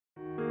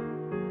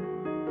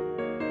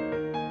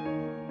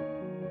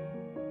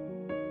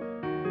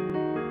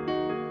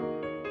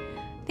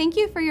Thank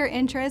you for your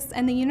interest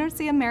in the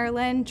University of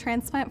Maryland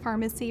Transplant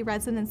Pharmacy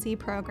Residency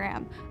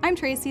Program. I'm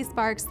Tracy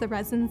Sparks, the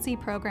Residency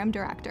Program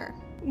Director.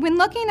 When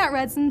looking at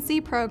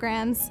residency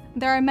programs,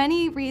 there are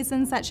many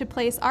reasons that should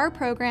place our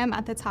program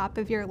at the top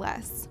of your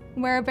list.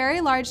 We're a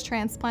very large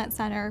transplant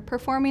center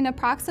performing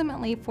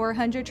approximately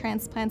 400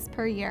 transplants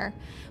per year,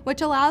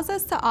 which allows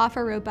us to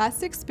offer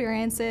robust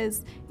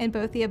experiences in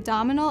both the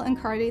abdominal and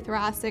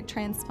cardiothoracic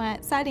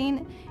transplant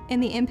setting in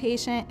the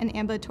inpatient and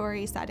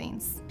ambulatory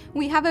settings.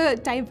 We have a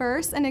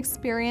diverse and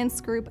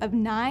experienced group of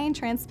 9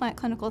 transplant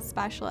clinical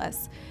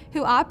specialists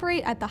who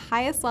operate at the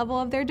highest level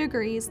of their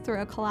degrees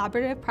through a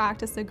collaborative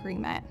practice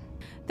agreement.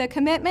 The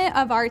commitment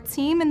of our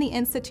team and the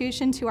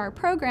institution to our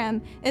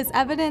program is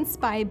evidenced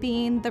by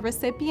being the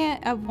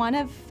recipient of one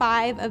of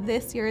 5 of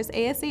this year's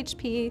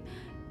ASHP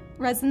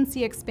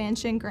residency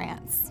expansion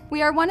grants.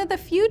 We are one of the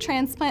few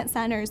transplant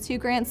centers who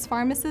grants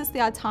pharmacists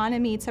the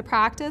autonomy to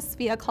practice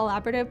via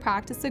collaborative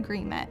practice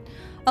agreement,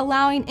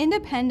 allowing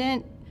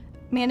independent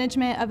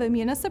management of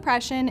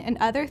immunosuppression and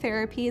other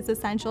therapies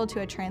essential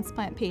to a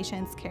transplant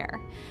patient's care.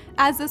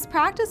 As this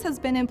practice has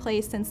been in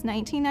place since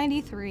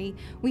 1993,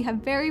 we have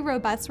very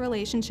robust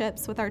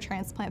relationships with our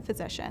transplant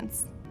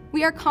physicians.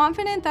 We are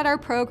confident that our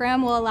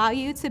program will allow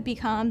you to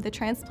become the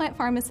transplant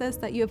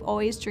pharmacist that you have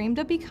always dreamed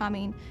of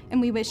becoming,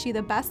 and we wish you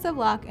the best of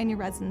luck in your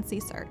residency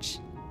search.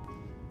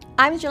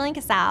 I'm Jillian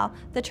Casal,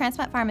 the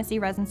Transplant Pharmacy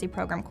Residency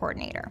Program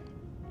Coordinator.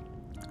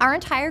 Our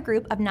entire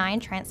group of 9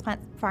 transplant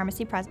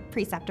pharmacy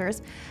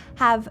preceptors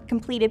have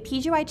completed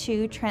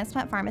PGY2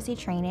 transplant pharmacy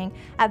training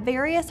at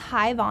various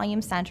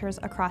high-volume centers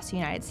across the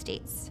United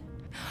States.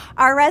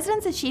 Our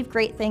residents achieve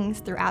great things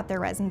throughout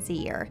their residency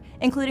year,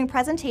 including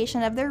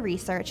presentation of their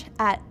research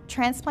at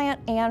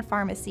transplant and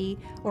pharmacy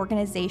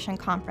organization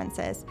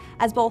conferences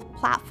as both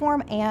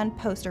platform and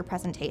poster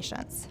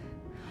presentations.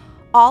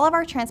 All of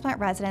our transplant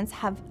residents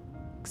have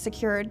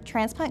secured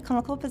transplant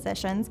clinical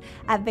positions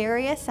at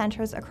various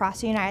centers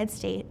across the United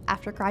States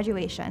after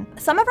graduation.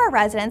 Some of our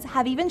residents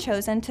have even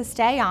chosen to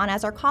stay on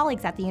as our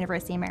colleagues at the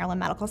University of Maryland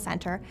Medical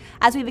Center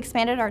as we've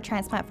expanded our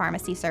transplant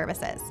pharmacy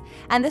services.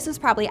 And this is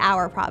probably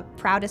our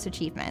proudest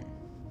achievement.